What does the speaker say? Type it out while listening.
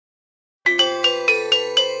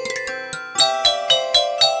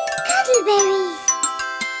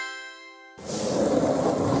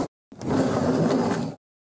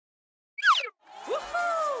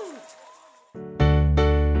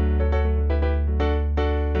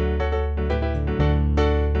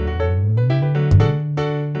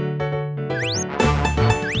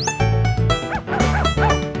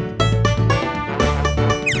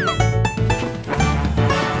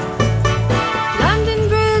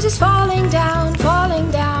is falling down,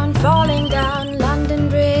 falling down, falling down. London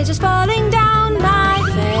Bridge is falling down, my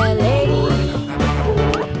fair lady.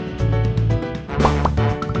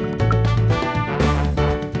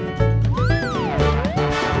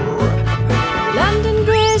 London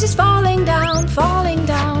Bridge is falling down, falling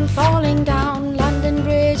down, falling down. London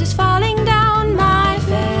Bridge is falling down, my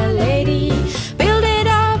fair lady. Build it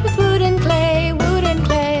up with wood and clay, wood and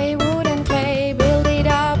clay, wood and clay. Build it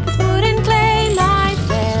up with wood and clay, my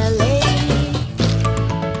fair lady.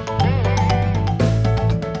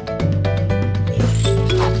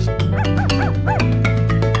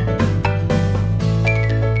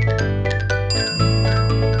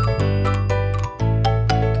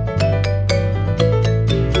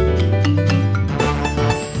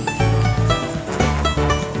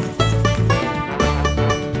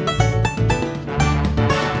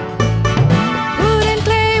 Wood and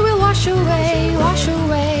clay will wash away, wash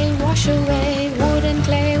away, wash away. Wood and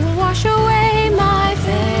clay will wash away, my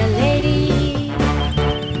fair lady.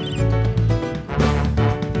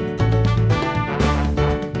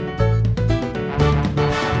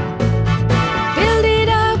 Build it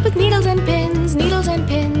up with needles and pins, needles and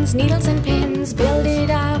pins, needles and pins. Build it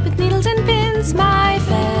up with needles and pins, my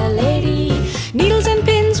fair lady. Needles and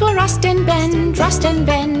pins will rust and bend, rust and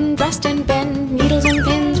bend, rust and bend. Needles and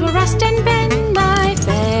pins will rust and bend, my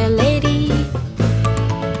fair lady.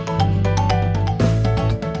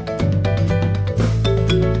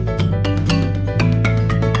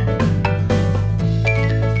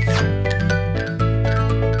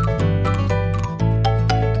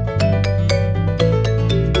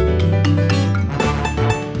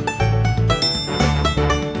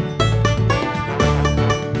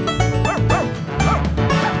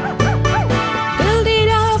 Build it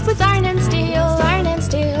up with iron and steel, iron and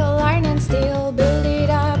steel, iron and steel. Build it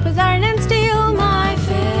up with iron and steel, my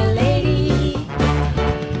fair lady.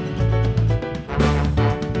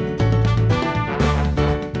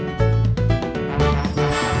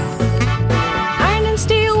 Iron and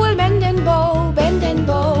steel will bend and bow, bend and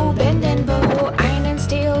bow, bend and bow. Iron and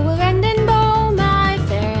steel will bend and bow, my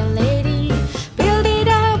fair lady. Build it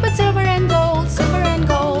up with silver and gold, silver and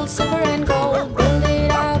gold, silver and gold. Build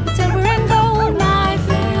it up with silver and gold, my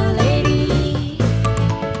fair lady.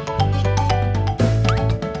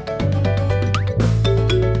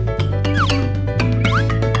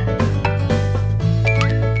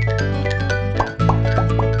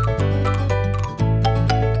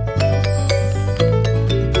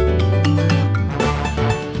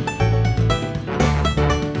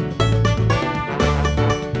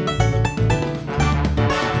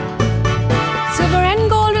 Silver and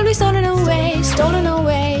gold will be stolen away, stolen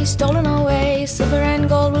away, stolen away. Silver and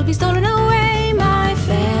gold will be stolen away, my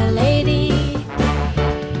fair lady.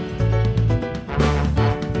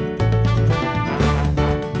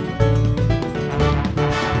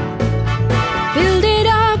 Build it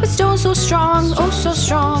up with stone so strong, oh so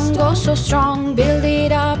strong, oh so strong. Build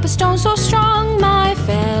it up with stone so strong, my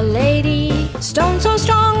fair lady. Stone so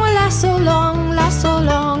strong will last so long, last so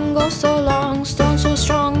long, oh so